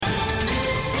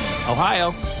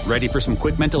Ohio, ready for some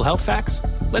quick mental health facts?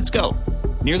 Let's go.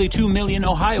 Nearly 2 million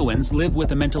Ohioans live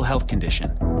with a mental health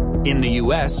condition. In the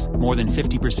U.S., more than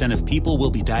 50% of people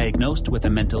will be diagnosed with a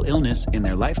mental illness in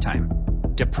their lifetime.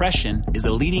 Depression is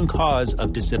a leading cause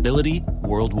of disability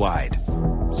worldwide.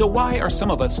 So why are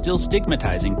some of us still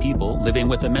stigmatizing people living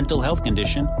with a mental health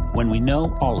condition when we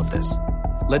know all of this?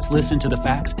 Let's listen to the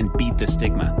facts and beat the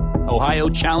stigma. Ohio,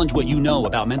 challenge what you know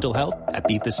about mental health at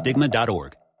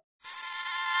beatthestigma.org.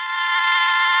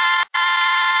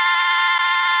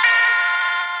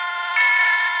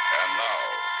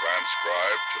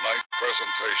 Transcribed tonight's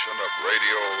presentation of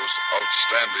radio's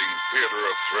outstanding theater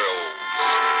of thrills,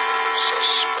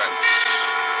 Suspense.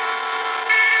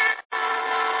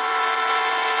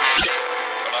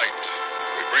 Tonight,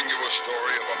 we bring you a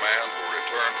story of a man who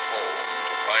returned home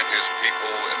to find his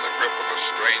people in the grip of a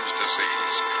strange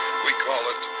disease. We call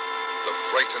it The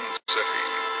Frightened City.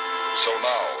 So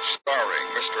now, starring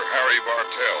Mr. Harry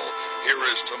Bartell, here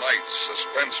is tonight's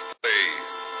suspense play,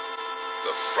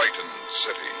 The Frightened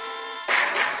City.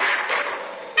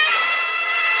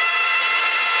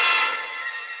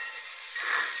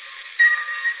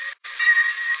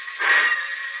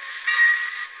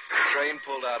 The train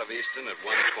pulled out of Easton at 1:20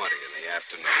 in the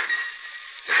afternoon.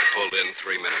 It had pulled in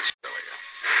 3 minutes earlier.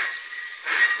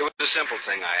 It was a simple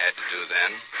thing I had to do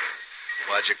then.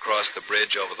 Watch it cross the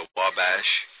bridge over the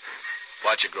Wabash.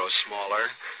 Watch it grow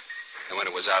smaller. And when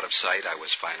it was out of sight, I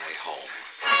was finally home.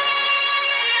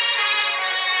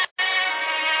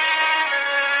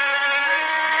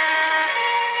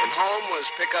 And home was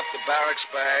pick up the barracks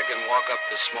bag and walk up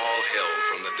the small hill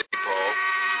from the depot,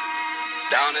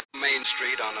 down at Main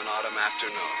Street on an autumn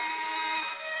afternoon.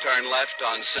 Turn left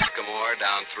on Sycamore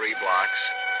down 3 blocks,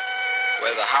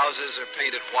 where the houses are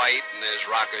painted white and there's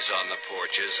rockers on the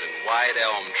porches and wide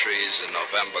elm trees in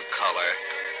November color,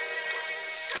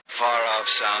 and far-off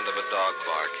sound of a dog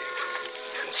barking,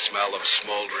 and smell of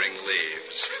smoldering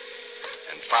leaves,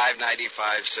 and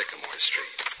 595 Sycamore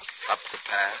Street. Up the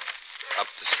path, up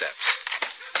the steps.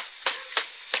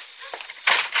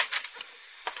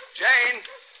 Jane!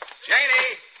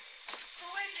 Janie! Who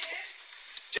is it?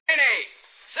 Janie!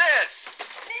 Sis!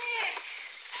 Nick!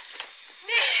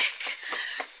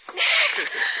 Nick!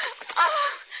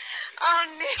 Oh,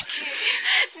 Nicky.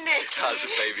 Nicky. How's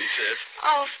the baby, sis?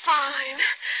 Oh, fine.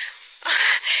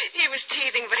 He was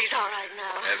teething, but he's all right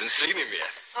now. I haven't seen him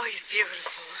yet. Oh, he's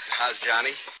beautiful. How's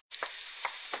Johnny?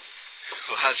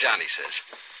 Well, how's Johnny, sis?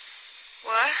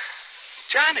 What?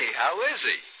 Johnny, how is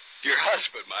he? Your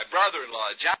husband, my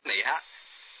brother-in-law, Johnny, how...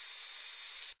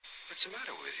 What's the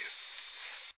matter with you?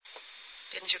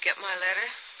 Didn't you get my letter?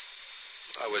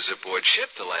 I was aboard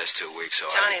ship the last 2 weeks,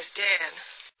 so Johnny's dead.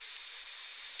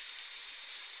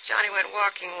 Johnny went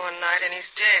walking one night, and he's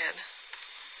dead.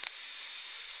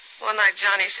 One night,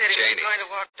 Johnny said he was Janie. going to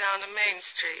walk down to Main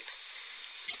Street.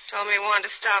 Told me he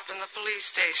wanted to stop in the police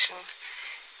station.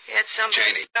 He had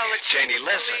somebody Janie. tell the chief Janie, of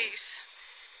listen. police.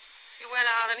 He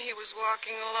went out, and he was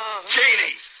walking along.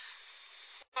 Janie!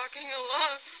 Walking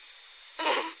along.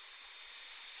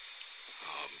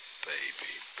 Oh,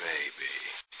 baby.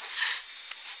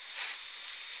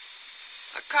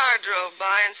 A car drove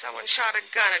by, and someone shot a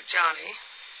gun at Johnny.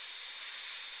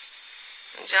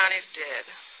 And Johnny's dead.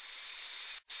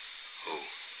 Who?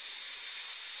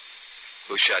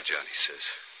 Who shot Johnny, sis?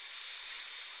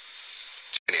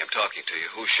 Janie, I'm talking to you.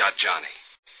 Who shot Johnny?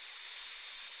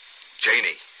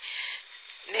 Janie.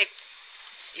 Nick,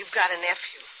 you've got a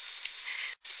nephew.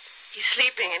 He's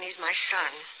sleeping, and he's my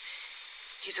son.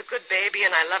 He's a good baby,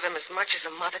 and I love him as much as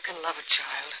a mother can love a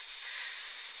child.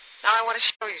 Now, I want to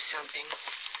show you something.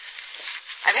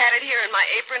 I've had it here in my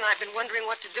apron, and I've been wondering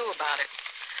what to do about it.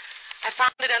 I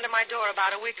found it under my door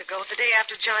about a week ago, the day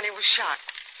after Johnny was shot.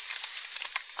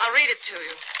 I'll read it to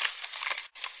you.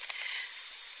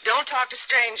 Don't talk to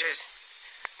strangers.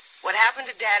 What happened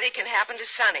to Daddy can happen to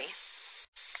Sonny.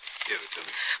 Give it to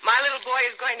me. My little boy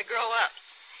is going to grow up.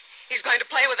 He's going to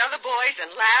play with other boys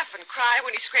and laugh and cry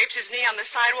when he scrapes his knee on the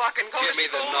sidewalk and go Give to me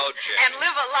the school. note, Janie. And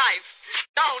live a life.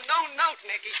 No note,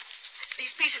 Nicky.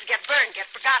 These pieces get burned, get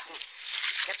forgotten.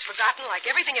 Gets forgotten like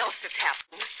everything else that's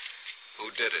happened. Who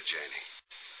did it, Janie?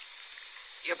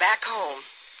 You're back home.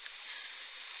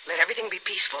 Let everything be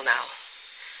peaceful now.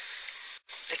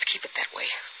 Let's keep it that way.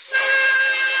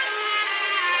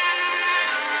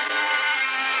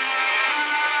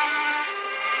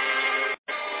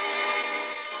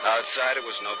 Outside, it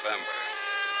was November.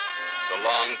 The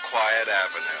long, quiet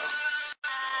avenue.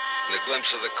 And the glimpse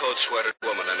of the coat-sweatered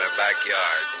woman in her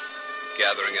backyard,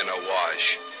 gathering in her wash,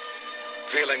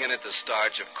 feeling in it the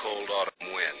starch of cold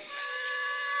autumn wind.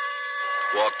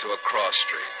 Walked to a cross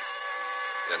street,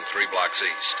 then 3 blocks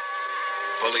east.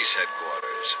 Police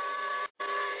headquarters.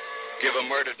 Give a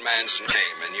murdered man's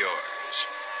name and yours.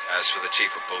 As for the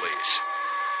chief of police.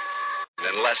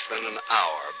 And in less than an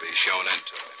hour, be shown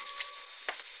into it.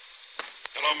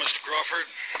 Hello, Mr. Crawford.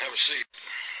 Have a seat.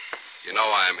 You know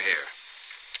why I'm here.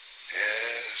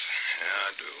 Yes,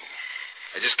 I do.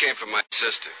 I just came from my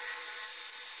sister.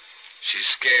 She's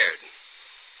scared.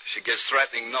 She gets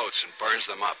threatening notes and burns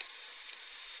them up.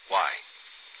 Why?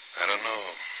 I don't know.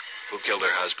 Who killed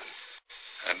her husband?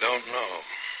 I don't know.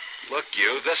 Look,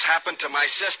 this happened to my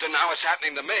sister. Now it's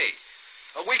happening to me.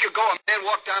 A week ago, a man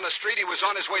walked down the street. He was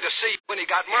on his way to see you when he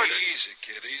got murdered. Easy,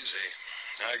 kid, easy.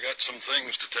 I got some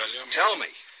things to tell you. Tell me.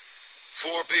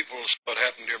 4 people saw what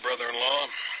happened to your brother-in-law.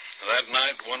 That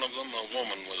night, one of them, a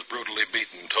woman, was brutally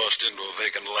beaten, tossed into a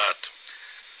vacant lot.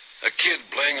 A kid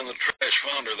playing in the trash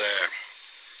found her there.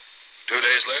 2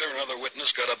 days later, another witness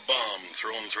got a bomb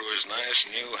thrown through his nice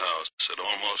new house. It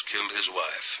almost killed his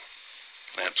wife.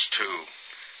 That's 2.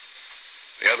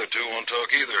 The other 2 won't talk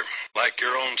either, like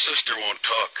your own sister won't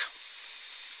talk.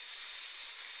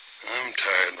 I'm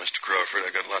tired, Mr. Crawford.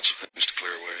 I got lots of things to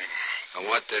clear away. I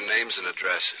want their names and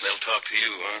addresses. They'll talk to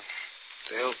you, huh?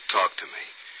 They'll talk to me.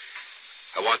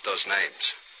 I want those names.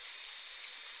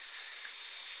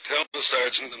 Tell the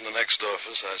sergeant in the next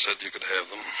office I said you could have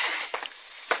them.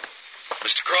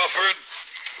 Mr. Crawford.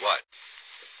 What?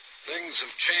 Things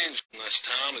have changed in this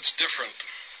town. It's different.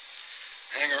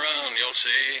 Hang around, you'll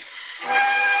see.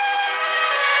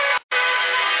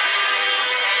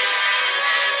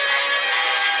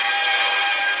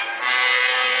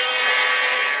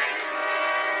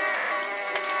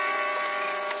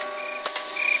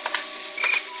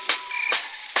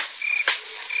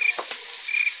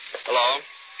 Hello?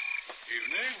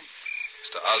 Evening.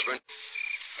 Mr. Osborne?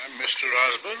 I'm Mr.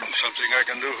 Osborne. Something I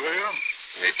can do for you?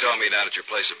 They told me down at your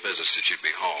place of business that you'd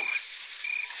be home.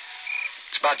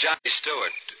 It's about Johnny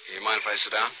Stewart. Do you mind if I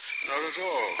sit down? Not at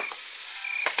all.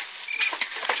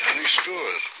 Johnny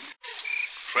Stewart.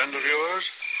 Friend of yours?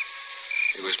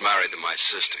 He was married to my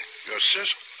sister. Your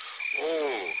sister?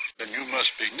 Oh, then you must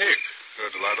be Nick.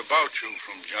 Heard a lot about you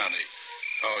from Johnny.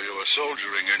 How you were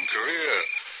soldiering in Korea.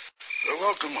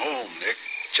 Welcome home, Nick.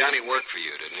 Johnny worked for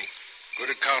you, didn't he?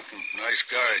 Good accountant. Nice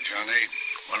guy, Johnny.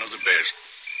 One of the best.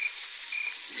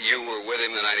 You were with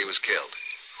him the night he was killed?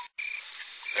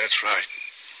 That's right.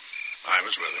 I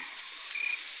was with him.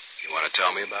 You want to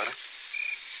tell me about it?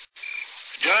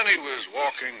 Johnny was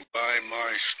walking by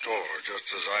my store just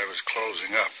as I was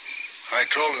closing up. I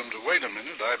told him to wait a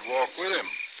minute. I'd walk with him.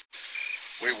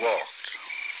 We walked.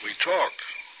 We talked.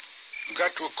 We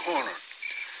got to a corner.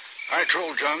 I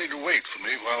told Johnny to wait for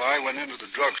me while I went into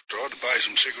the drugstore to buy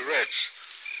some cigarettes.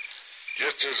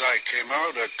 Just as I came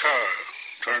out, a car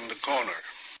turned the corner,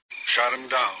 shot him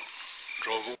down,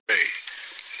 drove away.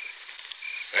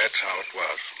 That's how it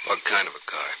was. What kind of a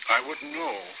car? I wouldn't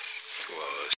know.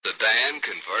 Well, a sedan,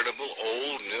 convertible,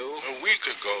 old, new? A week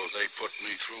ago they put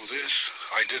me through this.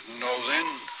 I didn't know then.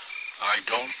 I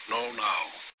don't know now.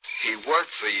 He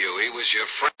worked for you. He was your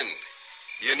friend.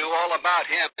 You knew all about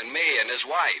him and me and his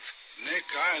wife. Nick,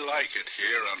 I like it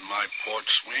here on my porch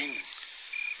swing.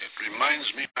 It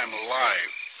reminds me I'm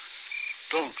alive.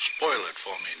 Don't spoil it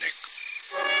for me, Nick.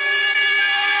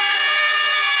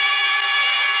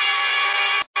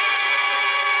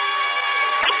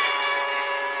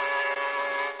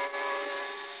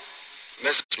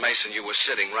 Mrs. Mason, you were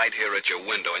sitting right here at your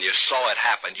window, and you saw it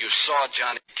happen. You saw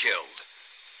Johnny killed.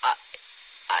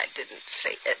 I didn't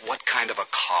see it. What kind of a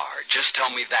car? Just tell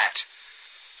me that.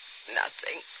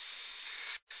 Nothing.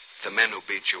 The men who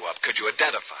beat you up, could you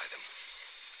identify them?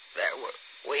 There were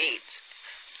weeds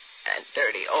and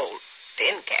dirty old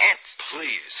tin cans.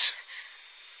 Please.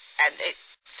 And they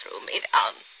threw me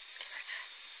down,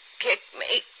 kicked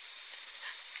me,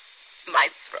 my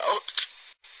throat.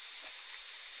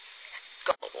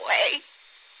 Go away.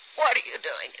 What are you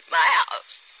doing at my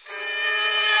house?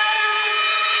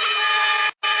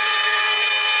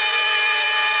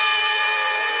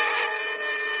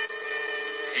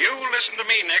 You listen to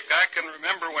me, Nick. I can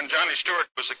remember when Johnny Stewart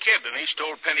was a kid and he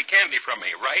stole penny candy from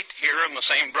me right here in the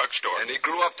same drugstore. And he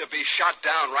grew up to be shot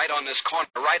down right on this corner,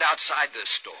 right outside this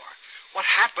store. What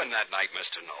happened that night,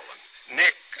 Mr. Nolan?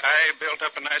 Nick, I built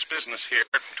up a nice business here.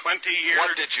 20 years...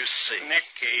 What did you see?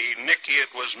 Nicky,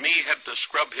 it was me had to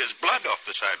scrub his blood off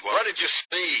the sidewalk. What did you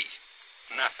see?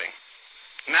 Nothing.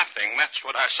 Nothing. That's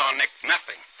what I saw, Nick.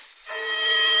 Nothing.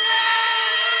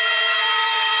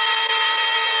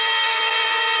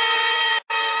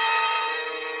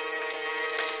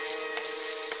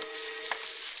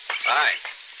 Hi.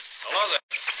 Hello there.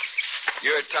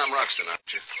 You're Tom Ruxton,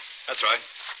 aren't you? That's right.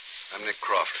 I'm Nick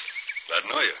Crawford. Glad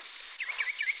to know you.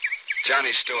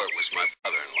 Johnny Stewart was my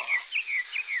brother-in-law.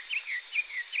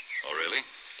 Oh, really?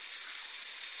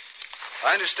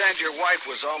 I understand your wife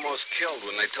was almost killed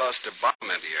when they tossed a bomb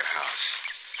into your house.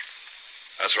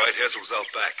 That's right. Hazel was out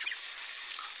back.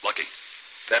 Lucky.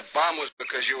 That bomb was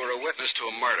because you were a witness to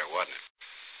a murder, wasn't it?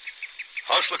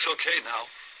 House looks okay now.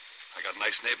 I got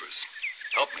nice neighbors.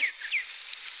 Help me.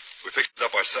 We fixed it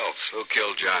up ourselves. Who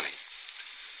killed Johnny?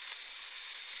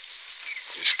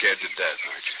 You're scared to death,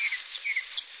 aren't you?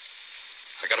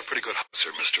 I got a pretty good house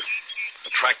here, mister. A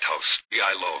tract house,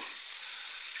 B.I. low.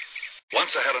 Once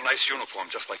I had a nice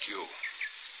uniform just like you.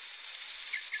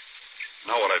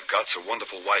 Now what I've got's a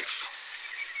wonderful wife.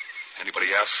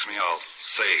 Anybody asks me, I'll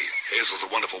say Hazel's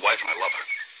a wonderful wife and I love her.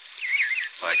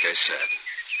 Like I said,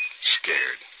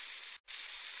 scared.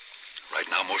 Right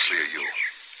now, mostly of you.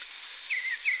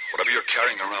 Whatever you're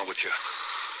carrying around with you,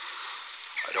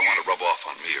 I don't want to rub off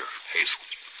on me or Hazel.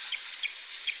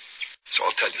 So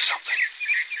I'll tell you something.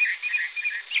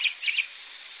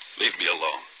 Leave me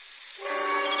alone.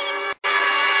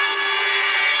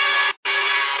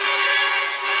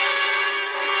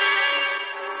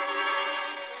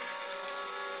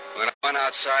 When I went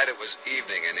outside, it was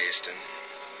evening in Easton.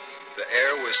 The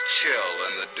air was chill,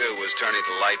 and the dew was turning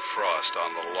to light frost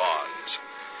on the lawns.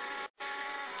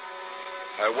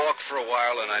 I walked for a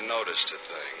while, and I noticed a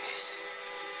thing.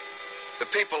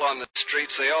 The people on the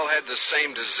streets, they all had the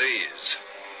same disease.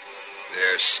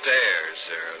 Their stares,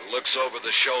 their looks over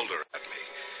the shoulder at me,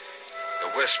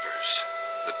 the whispers,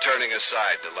 the turning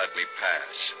aside to let me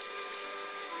pass.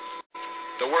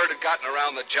 The word had gotten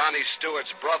around that Johnny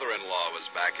Stewart's brother-in-law was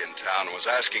back in town and was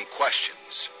asking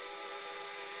questions.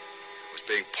 Was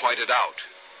being pointed out,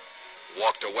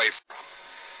 walked away from.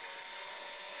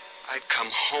 I'd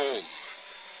come home.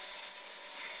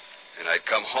 And I'd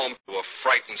come home to a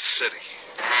frightened city.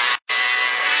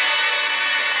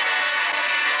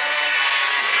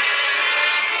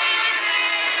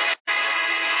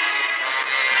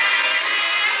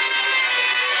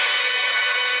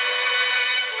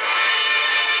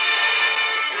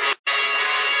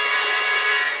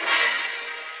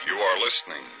 You are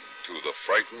listening to The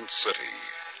Frightened City,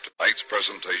 tonight's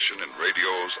presentation in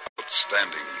radio's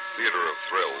outstanding theater of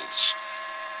thrills,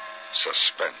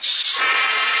 Suspense.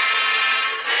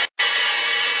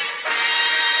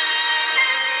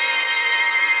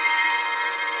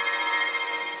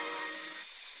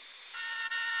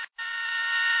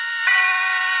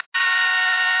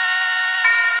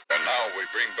 And now we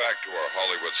bring back to our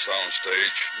Hollywood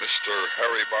soundstage Mr.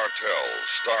 Harry Bartell,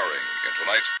 starring in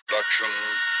tonight's production,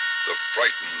 The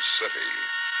Frightened City,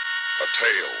 a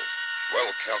tale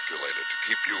well calculated to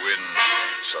keep you in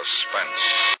suspense.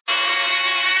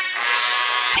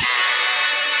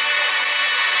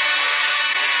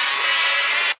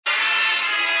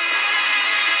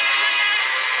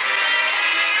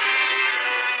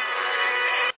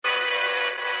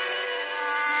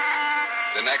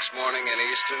 The next morning in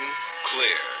Easton,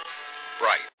 clear,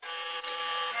 bright.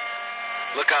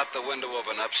 Look out the window of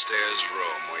an upstairs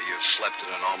room where you've slept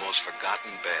in an almost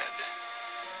forgotten bed.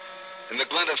 In the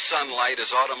glint of sunlight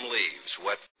is autumn leaves,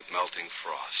 wet with melting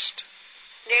frost.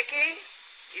 Nicky,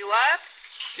 you up?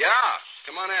 Yeah,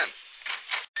 come on in.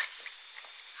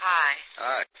 Hi.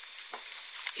 Hi.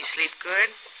 You sleep good?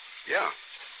 Yeah.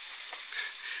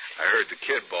 I heard the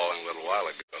kid bawling a little while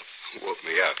ago. Woke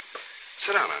me up.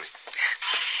 Sit down, honey.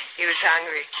 He was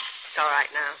hungry. It's all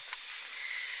right now.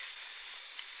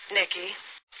 Nicky,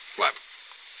 What?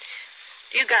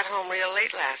 you got home real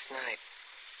late last night.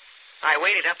 I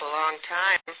waited up a long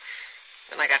time,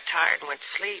 then I got tired and went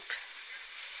to sleep.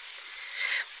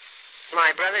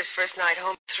 My brother's first night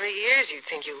home in 3 years. You'd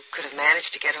think you could have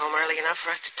managed to get home early enough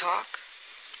for us to talk.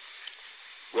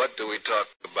 What do we talk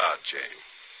about, Jane?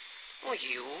 Well,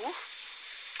 you.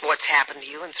 What's happened to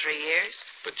you in 3 years?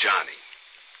 But Johnny.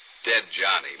 Dead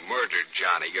Johnny. Murdered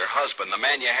Johnny. Your husband. The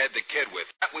man you had the kid with.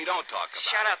 That we don't talk about.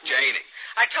 Shut up, Nick. Janie.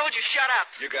 I told you, shut up.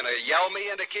 You gonna yell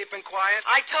me into keeping quiet?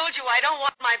 I told you I don't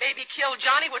want my baby killed.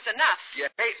 Johnny was enough. You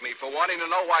hate me for wanting to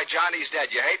know why Johnny's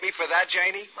dead. You hate me for that,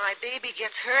 Janie? My baby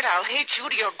gets hurt, I'll hate you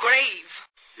to your grave.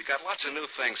 You got lots of new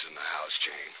things in the house,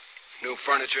 Jane. New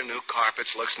furniture, new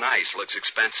carpets. Looks nice. Looks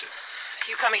expensive.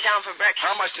 You coming down for breakfast?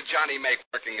 How much did Johnny make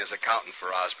working as accountant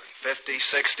for Osborne? 50,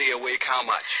 60 a week? How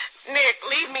much? Nick,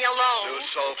 leave me alone. New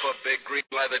sofa, big green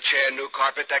leather chair, new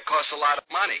carpet. That costs a lot of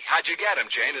money. How'd you get 'em,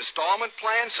 Jane? Installment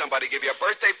plan? Somebody give you a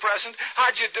birthday present?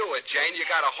 How'd you do it, Jane? You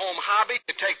got a home hobby?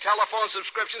 You take telephone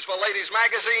subscriptions for ladies'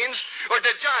 magazines? Or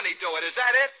did Johnny do it? Is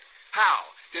that it?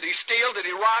 How? Did he steal? Did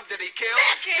he rob? Did he kill?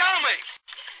 Nicky. Tell me.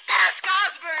 Ask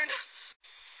Osborne.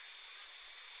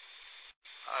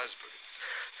 Osborne.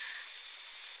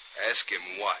 Ask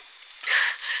him what?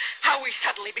 How we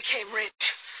suddenly became rich.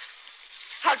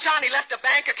 How Johnny left a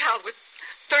bank account with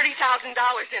 $30,000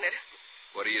 in it.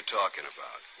 What are you talking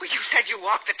about? Well, you said you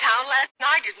walked the town last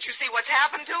night. Didn't you see what's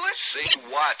happened to us? See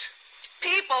what?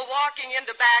 People walking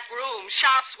into back rooms,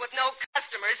 shops with no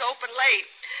customers open late.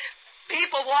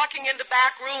 People walking into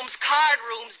back rooms, card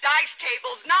rooms, dice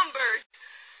tables, numbers.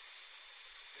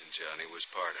 And Johnny was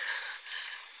part of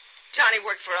it. Johnny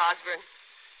worked for Osborne.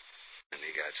 And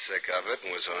he got sick of it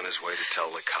and was on his way to tell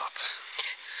the cop.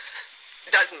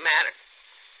 Doesn't matter.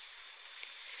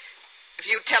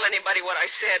 If you tell anybody what I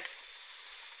said,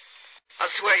 I'll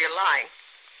swear you're lying.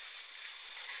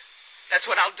 That's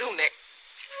what I'll do, Nick.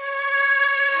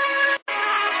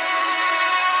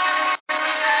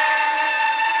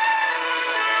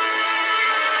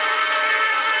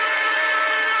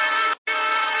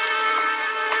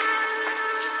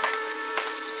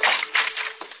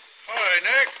 Hi,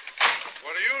 Nick.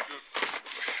 What are you doing?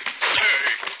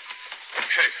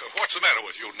 Hey, what's the matter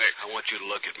with you, Nick? I want you to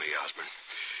look at me, Osborne.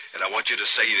 And I want you to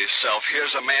say to yourself,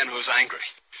 here's a man who's angry.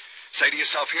 Say to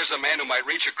yourself, here's a man who might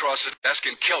reach across the desk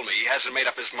and kill me. He hasn't made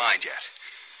up his mind yet.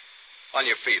 On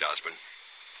your feet, Osborne.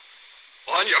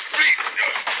 On your feet.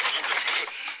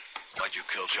 Why'd you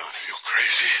kill Johnny? You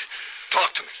crazy?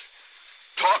 Talk to me.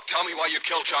 Talk. Tell me why you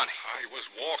killed Johnny. I was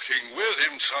walking with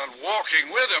him, son.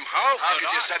 Walking with him. How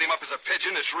could you set him up as a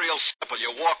pigeon? It's real simple.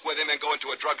 You walk with him and go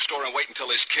into a drugstore and wait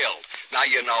until he's killed. Now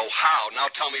you know how.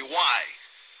 Now tell me why.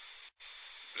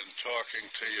 Been talking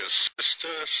to your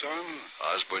sister, son?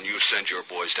 Osborne, you send your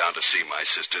boys down to see my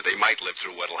sister. They might live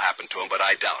through what'll happen to them, but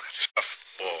I doubt it. Tough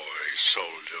boy,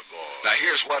 soldier boy. Now,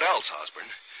 here's what else,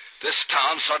 Osborne. This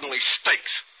town suddenly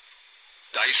stinks.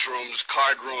 Dice rooms,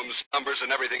 card rooms, numbers,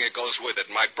 and everything that goes with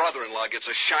it. My brother-in-law gets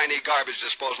a shiny garbage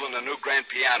disposal and a new grand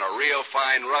piano, real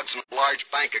fine rugs, and a large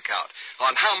bank account.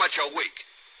 On how much a week?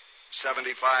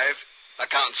 75?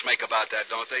 Accountants make about that,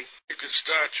 don't they? You could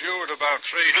start you at about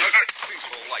 300. Be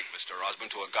polite, Mr.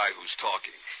 Osborne, to a guy who's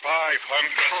talking.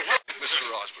 500.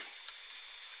 Mr. Osborne.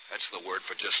 That's the word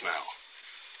for just now.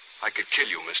 I could kill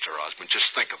you, Mr. Osborne.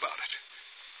 Just think about it.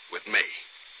 With me.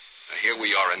 Now, here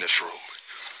we are in this room.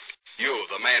 You,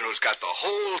 the man who's got the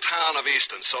whole town of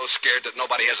Easton so scared that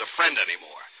nobody has a friend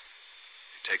anymore.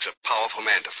 It takes a powerful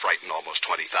man to frighten almost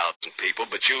 20,000 people,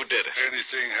 but you did it.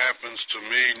 Anything happens to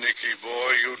me, Nicky boy,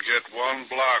 you'd get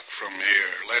 1 block from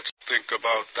here. Let's think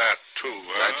about that, too,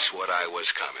 huh? That's what I was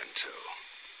coming to.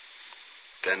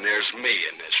 Then there's me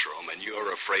in this room, and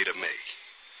you're afraid of me.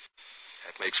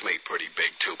 That makes me pretty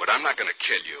big, too, but I'm not going to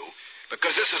kill you,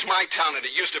 because this is my town, and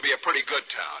it used to be a pretty good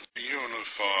town. The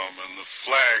uniform and the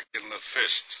flag in the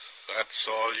fist, that's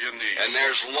all you need. And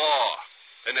there's law.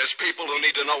 And there's people who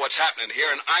need to know what's happening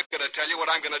here, and I'm going to tell you what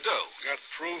I'm going to do. Got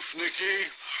proof, Nicky?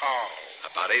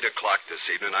 How? About 8 o'clock this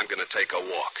evening, I'm going to take a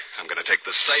walk. I'm going to take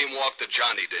the same walk that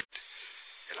Johnny did.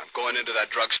 And I'm going into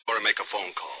that drugstore and make a phone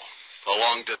call. A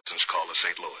long-distance call to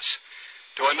St. Louis.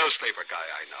 To a newspaper guy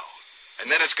I know. And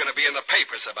then it's going to be in the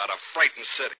papers about a frightened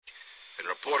city. And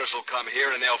reporters will come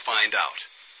here and they'll find out.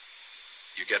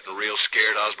 You getting real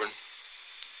scared, Osborne?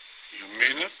 You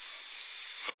mean it?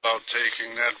 About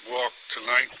taking that walk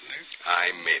tonight, Nick? I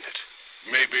mean it.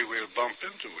 Maybe we'll bump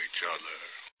into each other.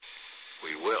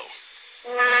 We will.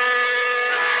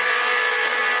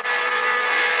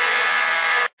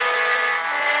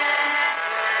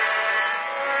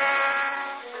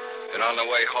 And on the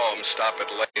way home, stop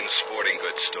at Lane's Sporting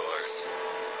Goods store.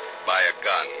 Buy a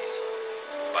gun.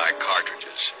 Buy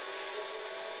cartridges.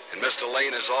 And Mr.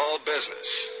 Lane is all business.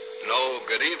 No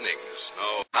good evenings.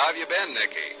 No, how have you been,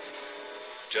 Nicky?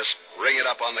 Just ring it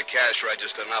up on the cash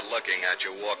register, not looking at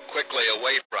you. Walk quickly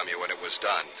away from you when it was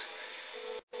done.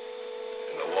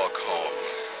 And the walk home.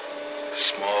 A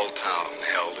small town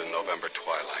held in November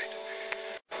twilight.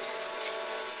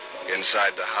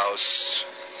 Inside the house,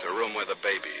 the room where the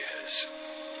baby is.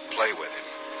 Play with him.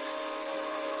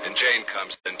 And Jane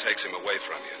comes and takes him away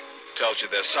from you. Tells you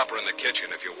there's supper in the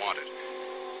kitchen if you want it.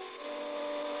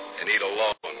 And eat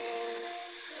alone.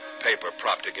 Paper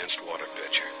propped against water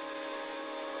pitcher.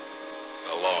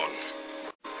 Alone.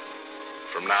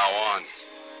 From now on,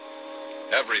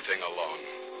 everything alone.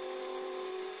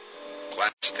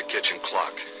 Glance at the kitchen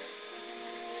clock.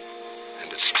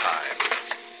 And it's time.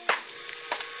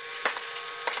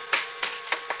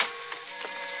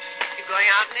 You going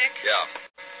out, Nick? Yeah,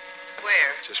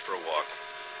 Where? just for a walk.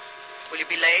 Will you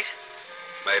be late?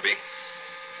 Maybe.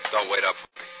 Don't wait up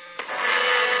for me.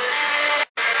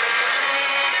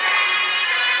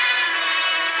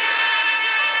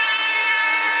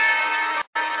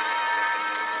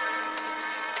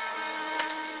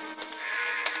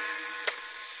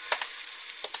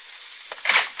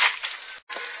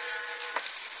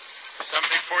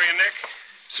 for you, Nick?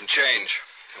 Some change.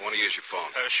 I want to use your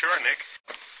phone. Sure, Nick.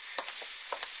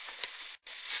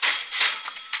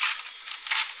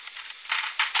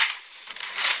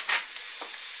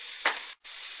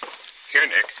 Here,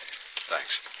 Nick.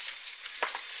 Thanks.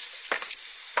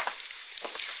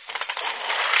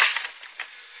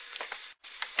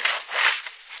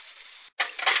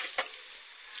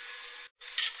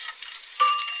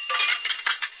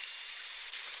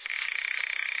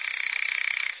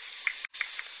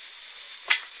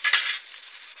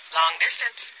 Long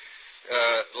distance.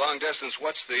 Long distance,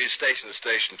 what's the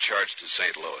station-to-station charge to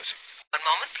St. Louis? 1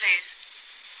 moment, please.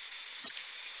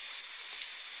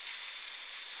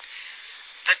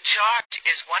 The charge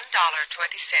is $1.20,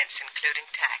 including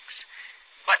tax.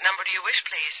 What number do you wish,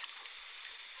 please?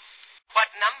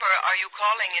 What number are you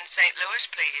calling in St. Louis,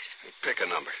 please? Pick a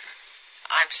number.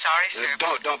 I'm sorry, sir.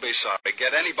 Don't be sorry.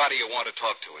 Get anybody you want to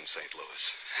talk to in St. Louis.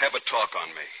 Have a talk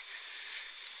on me.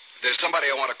 There's somebody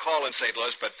I want to call in St.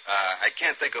 Louis, but I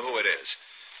can't think of who it is.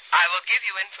 I will give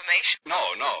you information.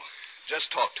 No. Just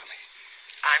talk to me.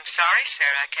 I'm sorry, sir.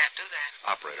 I can't do that.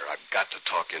 Operator, I've got to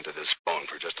talk into this phone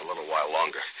for just a little while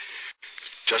longer.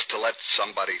 Just to let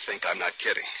somebody think I'm not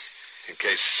kidding. In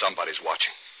case somebody's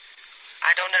watching.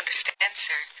 I don't understand,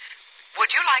 sir. Would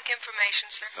you like information,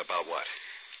 sir? About what?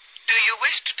 Do you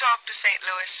wish to talk to St.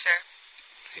 Louis, sir?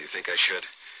 You think I should?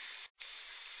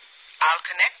 I'll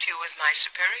connect you with my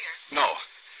superior. No,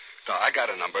 I got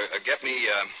a number. Get me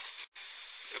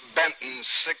Benton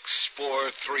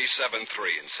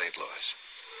 64373 in St. Louis.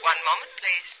 1 moment,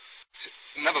 please.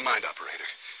 Never mind, operator.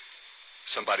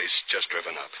 Somebody's just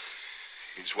driven up.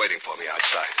 He's waiting for me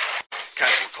outside.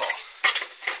 Cancel the call.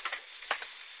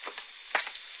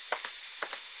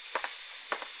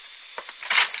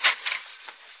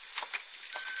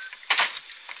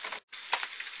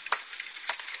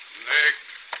 Nick.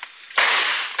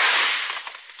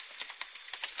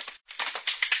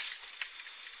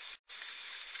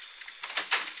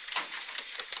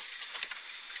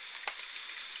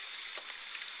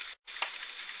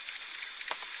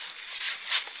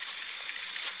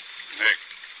 Nick.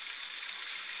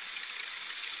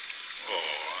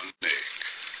 Oh, Nick.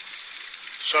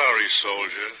 Sorry,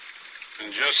 soldier.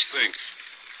 And just think,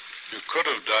 you could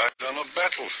have died on a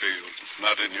battlefield,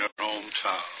 not in your own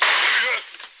town.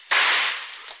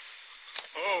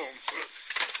 Oh.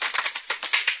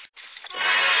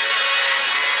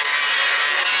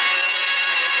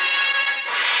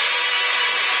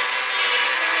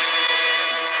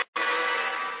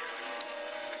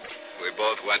 We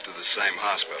both went to the same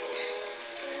hospital.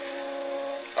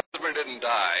 Husband didn't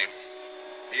die.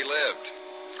 He lived.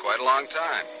 Quite a long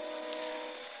time.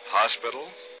 Hospital,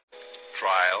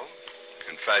 trial,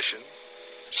 confession,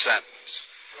 sentence.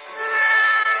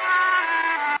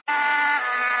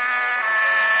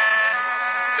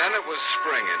 Then it was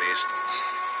spring in Easton.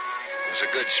 It was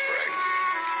a good spring.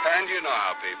 And you know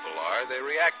how people are. They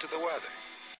react to the weather.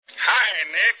 Hi,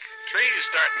 Nick. Trees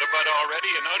starting to bud already,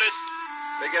 you notice?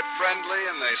 They get friendly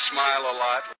and they smile a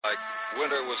lot, like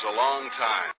winter was a long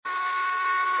time.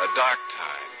 A dark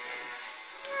time.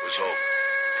 It was over.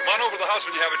 Come on over to the house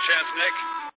when you have a chance, Nick.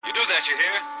 You do that, you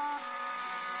hear?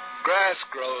 Grass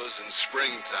grows in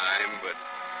springtime, but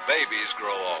babies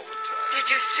grow all the time. Did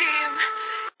you see him?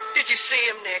 Did you see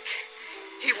him, Nick?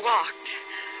 He walked.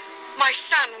 My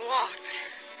son walked.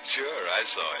 Sure, I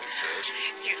saw him, sis.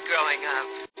 He's growing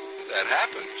up. That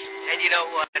happens. And you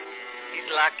know what? He's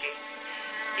lucky.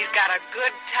 He's got a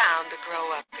good town to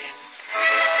grow up in.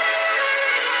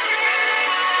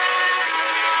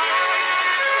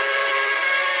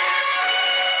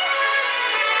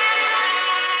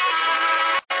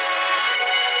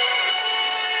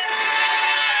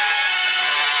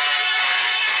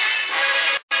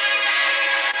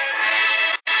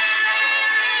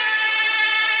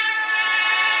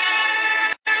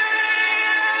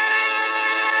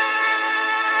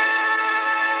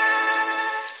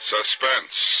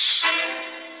 Suspense,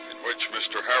 in which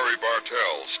Mr. Harry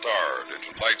Bartell starred in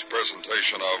tonight's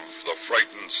presentation of The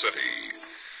Frightened City.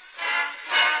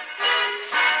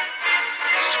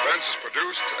 Suspense is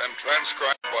produced and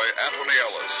transcribed by Anthony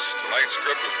Ellis. Tonight's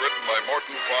script was written by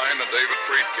Morton Fine and David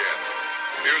Friedkin.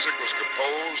 The music was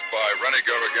composed by Rennie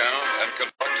Garrigan and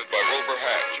conducted by Wilbur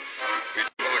Hatch.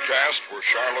 Featured in the cast were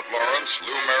Charlotte Lawrence,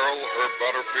 Lou Merrill, Herb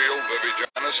Butterfield, Vivi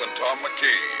Janis, and Tom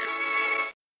McKee.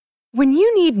 When you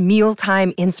need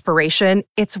mealtime inspiration,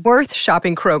 it's worth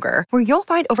shopping Kroger, where you'll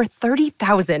find over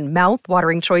 30,000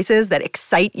 mouth-watering choices that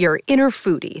excite your inner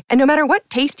foodie. And no matter what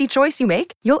tasty choice you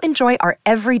make, you'll enjoy our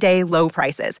everyday low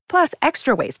prices, plus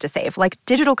extra ways to save, like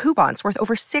digital coupons worth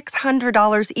over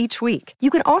 $600 each week. You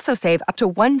can also save up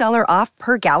to $1 off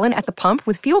per gallon at the pump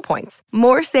with fuel points.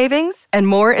 More savings and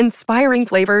more inspiring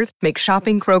flavors make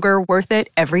shopping Kroger worth it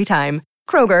every time.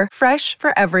 Kroger, fresh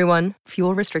for everyone.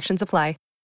 Fuel restrictions apply.